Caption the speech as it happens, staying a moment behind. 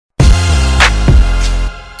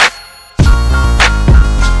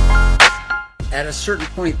at a certain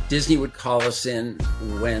point, Disney would call us in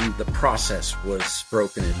when the process was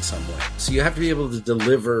broken in some way. So you have to be able to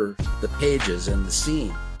deliver the pages and the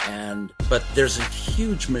scene. But there's a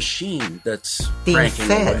huge machine that's being cranking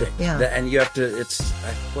fed, away. yeah. And you have to,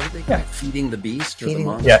 what do they call it? Feeding the beast or the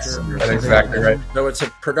monster? Yes, that's exactly right. So it's a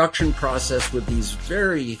production process with these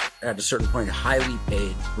very, at a certain point, highly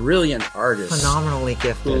paid, brilliant artists. Phenomenally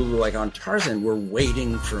gifted. Who, like on Tarzan, were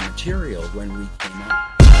waiting for material when we came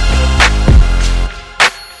out.